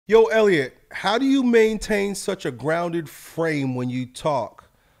Yo, Elliott, how do you maintain such a grounded frame when you talk?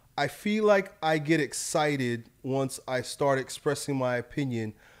 I feel like I get excited once I start expressing my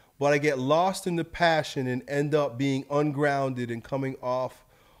opinion, but I get lost in the passion and end up being ungrounded and coming off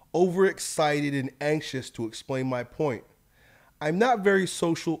overexcited and anxious to explain my point. I'm not very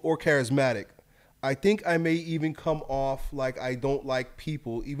social or charismatic. I think I may even come off like I don't like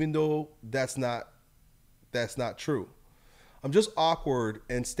people, even though that's not true. I'm just awkward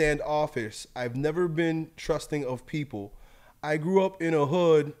and standoffish. I've never been trusting of people. I grew up in a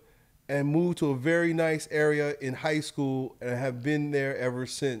hood and moved to a very nice area in high school and have been there ever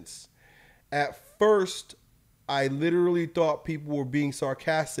since. At first, I literally thought people were being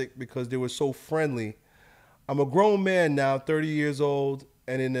sarcastic because they were so friendly. I'm a grown man now, 30 years old,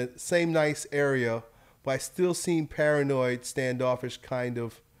 and in the same nice area, but I still seem paranoid, standoffish kind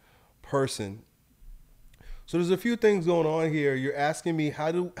of person. So there's a few things going on here. You're asking me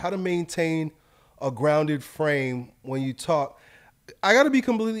how to maintain a grounded frame when you talk. I got to be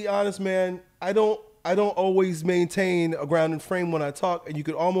completely honest, man. I don't always maintain a grounded frame when I talk, and you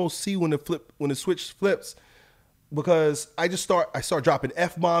could almost see when the switch flips because I start dropping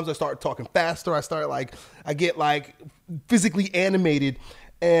F bombs. I start talking faster. I get like physically animated,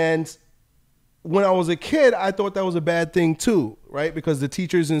 and when I was a kid, I thought that was a bad thing too, right? Because the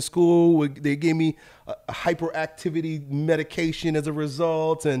teachers in school, they gave me a hyperactivity medication as a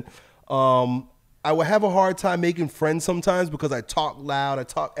result. And I would have a hard time making friends sometimes because I talk loud, I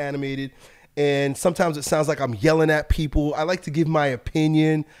talk animated. And sometimes it sounds like I'm yelling at people. I like to give my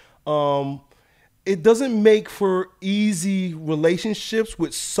opinion. It doesn't make for easy relationships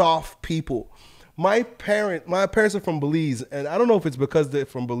with soft people. My parents are from Belize, and I don't know if it's because they're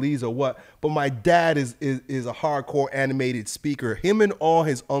from Belize or what, but my dad is a hardcore animated speaker. Him and all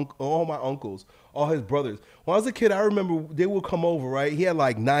my uncles, all his brothers. When I was a kid, I remember they would come over, right? He had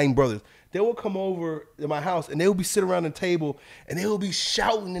like 9 brothers. They would come over to my house, and they would be sitting around the table, and they would be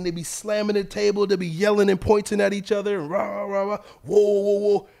shouting, and they'd be slamming the table. They'd be yelling and pointing at each other, and rah, rah, rah, whoa, whoa,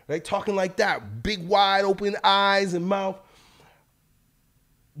 whoa, like talking like that, big, wide open eyes and mouth.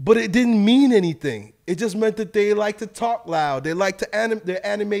 But it didn't mean anything. It just meant that they like to talk loud. They like to they're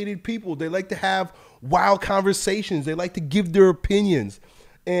animated people. They like to have wild conversations. They like to give their opinions.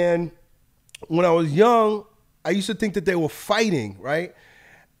 And when I was young, I used to think that they were fighting, right?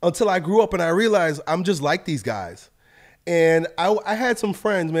 Until I grew up and I realized I'm just like these guys. And I had some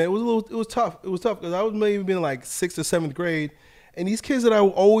friends, man. It was tough. It was tough because I was maybe in like 6th or 7th grade. And these kids that I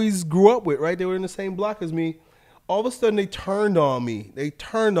always grew up with, right? They were in the same block as me. All of a sudden they turned on me.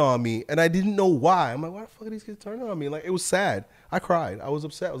 And I didn't know why. I'm like, why the fuck are these kids turning on me? Like, it was sad. I cried. I was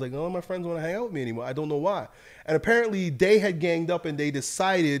upset. I was like, none of my friends want to hang out with me anymore. I don't know why. And apparently they had ganged up and they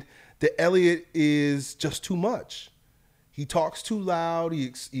decided that Elliott is just too much. He talks too loud.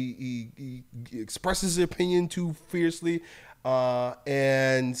 He expresses his opinion too fiercely.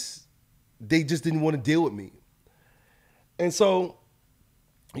 And they just didn't want to deal with me. And so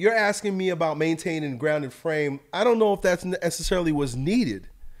you're asking me about maintaining a grounded frame. I don't know if that's necessarily was needed.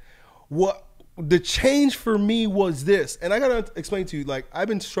 What the change for me was this, and I gotta explain to you, like, I've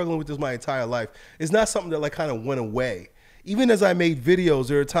been struggling with this my entire life. It's not something that like kind of went away. Even as I made videos,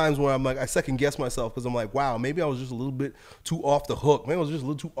 there are times where I'm like, I second guess myself because I'm like, wow, maybe I was just a little bit too off the hook. Maybe I was just a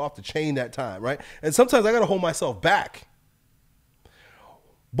little too off the chain that time, right? And sometimes I gotta hold myself back.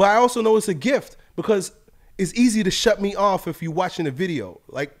 But I also know it's a gift because it's easy to shut me off if you're watching a video.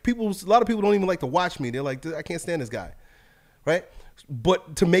 Like a lot of people don't even like to watch me. They're like, I can't stand this guy, right?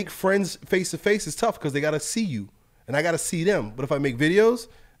 But to make friends face to face is tough because they got to see you and I got to see them. But if I make videos,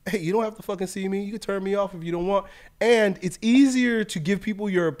 hey, you don't have to fucking see me. You can turn me off if you don't want. And it's easier to give people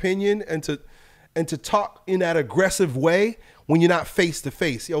your opinion and to talk in that aggressive way when you're not face to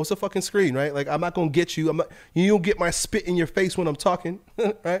face. Yo, it's a fucking screen, right? Like, I'm not going to get you. You don't get my spit in your face when I'm talking,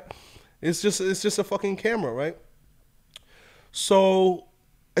 right? It's just a fucking camera, right? So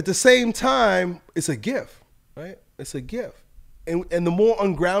at the same time, it's a gift, right? It's a gift. And the more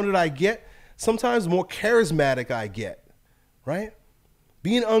ungrounded I get, sometimes the more charismatic I get, right?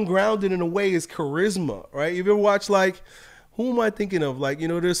 Being ungrounded in a way is charisma, right? You ever watch, like, who am I thinking of? Like,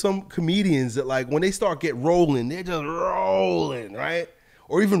 there's some comedians that, like, when they start get rolling, they're just rolling, right?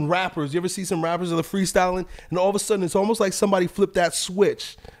 Or even rappers. You ever see some rappers that are freestyling and all of a sudden it's almost like somebody flipped that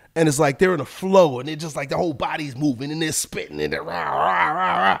switch. And it's like they're in a flow and they're just like the whole body's moving and they're spitting and they're rah, rah,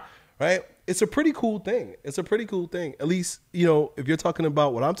 rah, rah, right? It's a pretty cool thing. It's a pretty cool thing. At least, if you're talking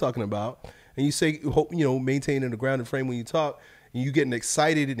about what I'm talking about and you say, maintaining a grounded frame when you talk and you getting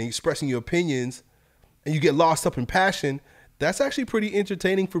excited and expressing your opinions and you get lost up in passion, that's actually pretty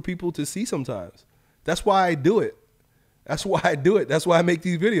entertaining for people to see sometimes. That's why I do it. That's why I do it. That's why I make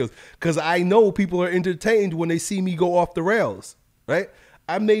these videos, because I know people are entertained when they see me go off the rails, right?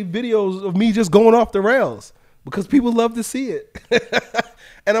 I made videos of me just going off the rails because people love to see it.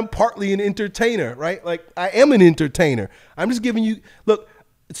 And I'm partly an entertainer, right? Like, I am an entertainer. I'm just giving you, look,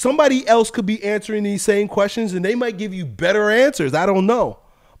 somebody else could be answering these same questions and they might give you better answers. I don't know.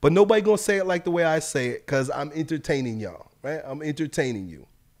 But nobody gonna say it like the way I say it, because I'm entertaining y'all, right? I'm entertaining you.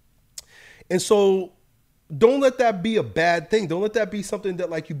 And so don't let that be a bad thing. Don't let that be something that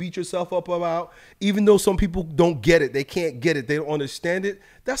like you beat yourself up about, even though some people don't get it. They can't get it. They don't understand it.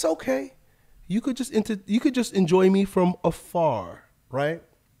 That's okay. You could just enjoy me from afar, right?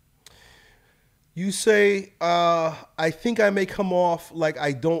 You say, I think I may come off like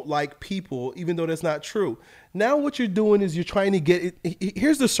I don't like people, even though that's not true. Now what you're doing is you're trying to get it.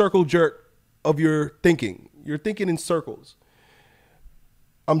 Here's the circle jerk of your thinking. You're thinking in circles.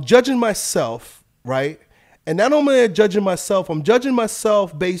 I'm judging myself, right? And not only am I judging myself, I'm judging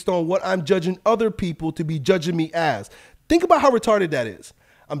myself based on what I'm judging other people to be judging me as. Think about how retarded that is.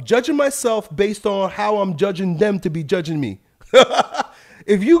 I'm judging myself based on how I'm judging them to be judging me.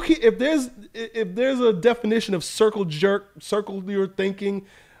 If there's a definition of circle your thinking,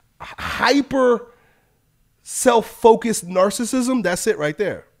 hyper self-focused narcissism, that's it right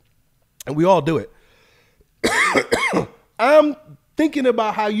there. And we all do it. I'm thinking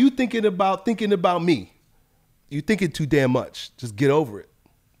about how you thinking about me. You're thinking too damn much. Just get over it.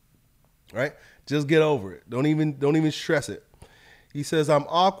 Right? Just get over it. Don't even stress it. He says, I'm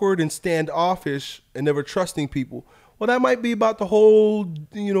awkward and standoffish and never trusting people. Well, that might be about the whole,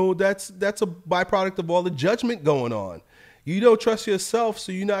 that's a byproduct of all the judgment going on. You don't trust yourself,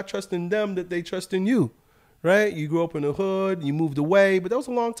 so you're not trusting them that they trust in you, right? You grew up in the hood, you moved away, but that was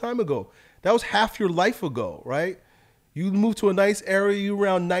a long time ago. That was half your life ago, right? You moved to a nice area, you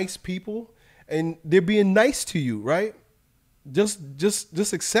around nice people, and they're being nice to you, right?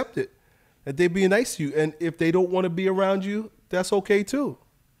 Just accept it, that they're being nice to you. And if they don't want to be around you, that's okay too.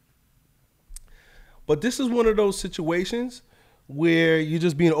 But this is one of those situations where you're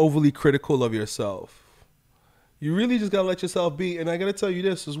just being overly critical of yourself. You really just gotta let yourself be. And I gotta tell you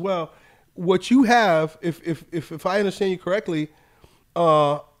this as well. What you have, if I understand you correctly,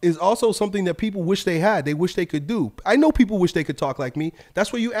 is also something that people wish they had. They wish they could do. I know people wish they could talk like me.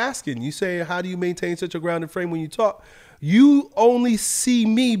 That's what you're asking. You say, how do you maintain such a grounded frame when you talk? You only see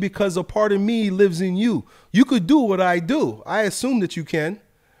me because a part of me lives in you. You could do what I do. I assume that you can,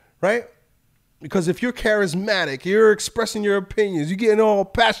 right? Because if you're charismatic, you're expressing your opinions, you're getting all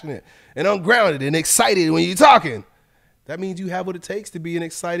passionate and ungrounded and excited when you're talking, that means you have what it takes to be an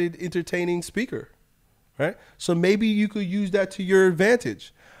excited, entertaining speaker, right? So maybe you could use that to your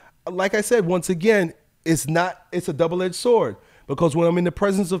advantage. Like I said, once again, it's a double-edged sword, because when I'm in the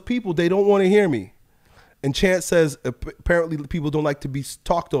presence of people, they don't want to hear me. And Chance says, apparently people don't like to be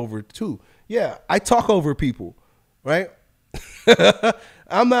talked over too. Yeah, I talk over people, right?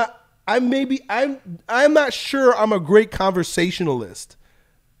 I'm not sure I'm a great conversationalist.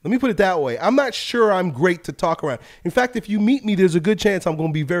 Let me put it that way. I'm not sure I'm great to talk around. In fact, if you meet me, there's a good chance I'm going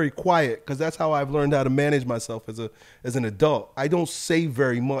to be very quiet, because that's how I've learned how to manage myself as an adult. I don't say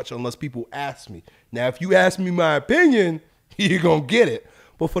very much unless people ask me. Now, if you ask me my opinion, you're going to get it.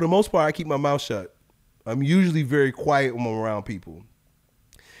 But for the most part, I keep my mouth shut. I'm usually very quiet when I'm around people.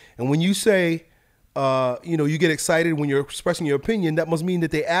 And when you say, you get excited when you're expressing your opinion, that must mean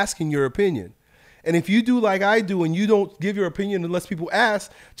that they're asking your opinion. And if you do like I do and you don't give your opinion unless people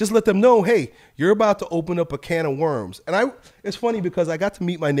ask, just let them know, hey, you're about to open up a can of worms. And it's funny because I got to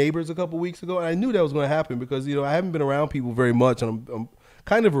meet my neighbors a couple weeks ago, and I knew that was going to happen because, I haven't been around people very much, and I'm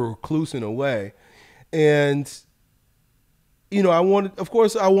kind of a recluse in a way. And I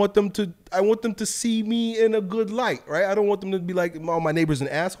want them to see me in a good light, right? I don't want them to be like, oh, my neighbor's an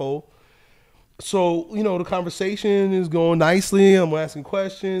asshole. So, the conversation is going nicely. I'm asking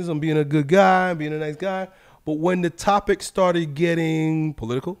questions. I'm being a good guy. I'm being a nice guy. But when the topic started getting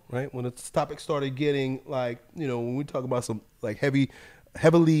political, right? When the topic started getting when we talk about some like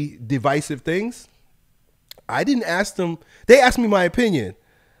heavily divisive things, I didn't ask them. They asked me my opinion,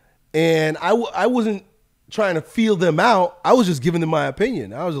 and I wasn't trying to feel them out. I was just giving them my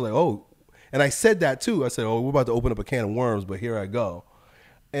opinion. I was like, oh, and I said that too. I said, oh, we're about to open up a can of worms, but here I go.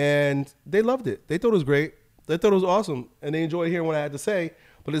 And they loved it. They thought it was great. They thought it was awesome. And they enjoyed hearing what I had to say.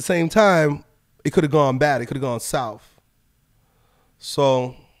 But at the same time, it could have gone bad. It could have gone south.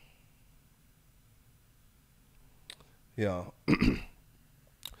 So, yeah.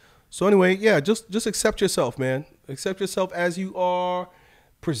 So anyway, yeah, just accept yourself, man. Accept yourself as you are.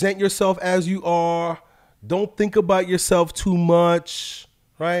 Present yourself as you are. Don't think about yourself too much,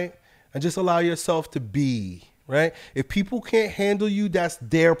 right? And just allow yourself to be, right? If people can't handle you, that's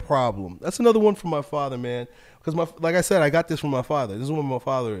their problem. That's another one from my father, man. Because like I said, I got this from my father. This is what my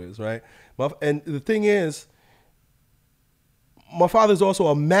father is, right? And the thing is, my father's also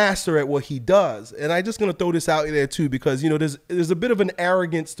a master at what he does. And I'm just going to throw this out there too, because, you know, there's a bit of an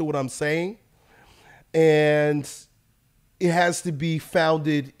arrogance to what I'm saying. And it has to be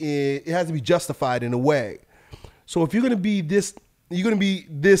it has to be justified in a way. So if you're going to be this,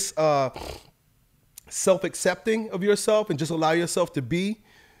 self-accepting of yourself and just allow yourself to be,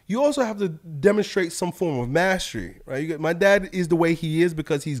 you also have to demonstrate some form of mastery, right? My dad is the way he is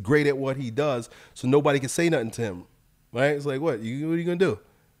because he's great at what he does. So nobody can say nothing to him. Right? It's like, what are you going to do?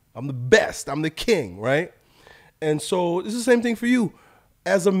 I'm the best. I'm the king, right? And so it's the same thing for you.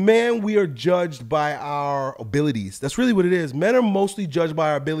 As a man, we are judged by our abilities. That's really what it is. Men are mostly judged by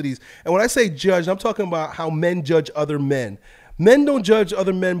our abilities. And when I say judged, I'm talking about how men judge other men. Men don't judge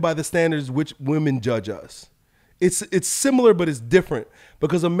other men by the standards which women judge us. It's similar, but it's different.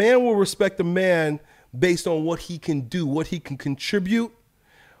 Because a man will respect a man based on what he can do, what he can contribute.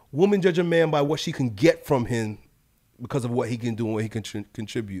 Women judge a man by what she can get from him, because of what he can do and what he can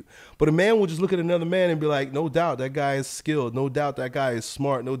contribute. But a man will just look at another man and be like, no doubt that guy is skilled. No doubt that guy is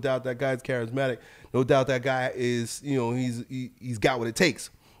smart. No doubt that guy is charismatic. No doubt that guy is, you know, he's got what it takes.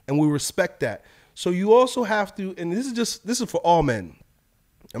 And we respect that. So you also have to, and this is for all men.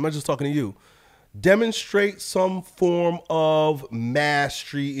 I'm not just talking to you. Demonstrate some form of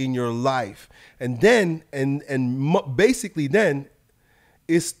mastery in your life. And then, basically then,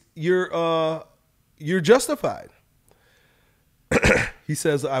 you're justified. He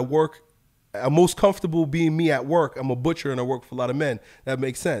says, I'm most comfortable being me at work. I'm a butcher and I work for a lot of men. That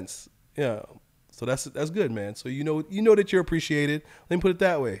makes sense. Yeah. So that's good, man. So you know that you're appreciated. Let me put it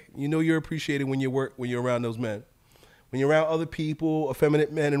that way. You know you're appreciated when you're around those men. When you're around other people,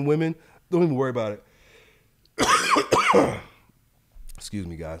 effeminate men and women, don't even worry about it. Excuse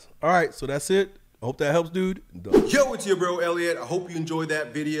me, guys. All right, so that's it. I hope that helps, dude. Done. Yo, it's your bro, Elliott. I hope you enjoyed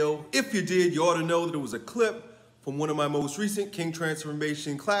that video. If you did, you ought to know that it was a clip from one of my most recent King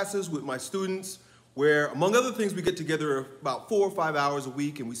Transformation classes with my students, where, among other things, we get together about 4 or 5 hours a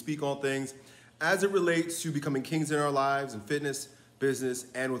week and we speak on things as it relates to becoming kings in our lives in fitness, business,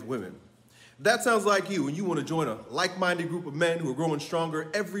 and with women. If that sounds like you and you want to join a like-minded group of men who are growing stronger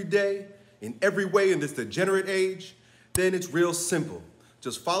every day, in every way in this degenerate age, then it's real simple.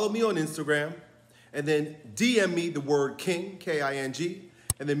 Just follow me on Instagram and then DM me the word king, K-I-N-G,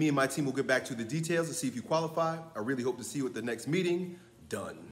 and then me and my team will get back to the details to see if you qualify. I really hope to see you at the next meeting. Done.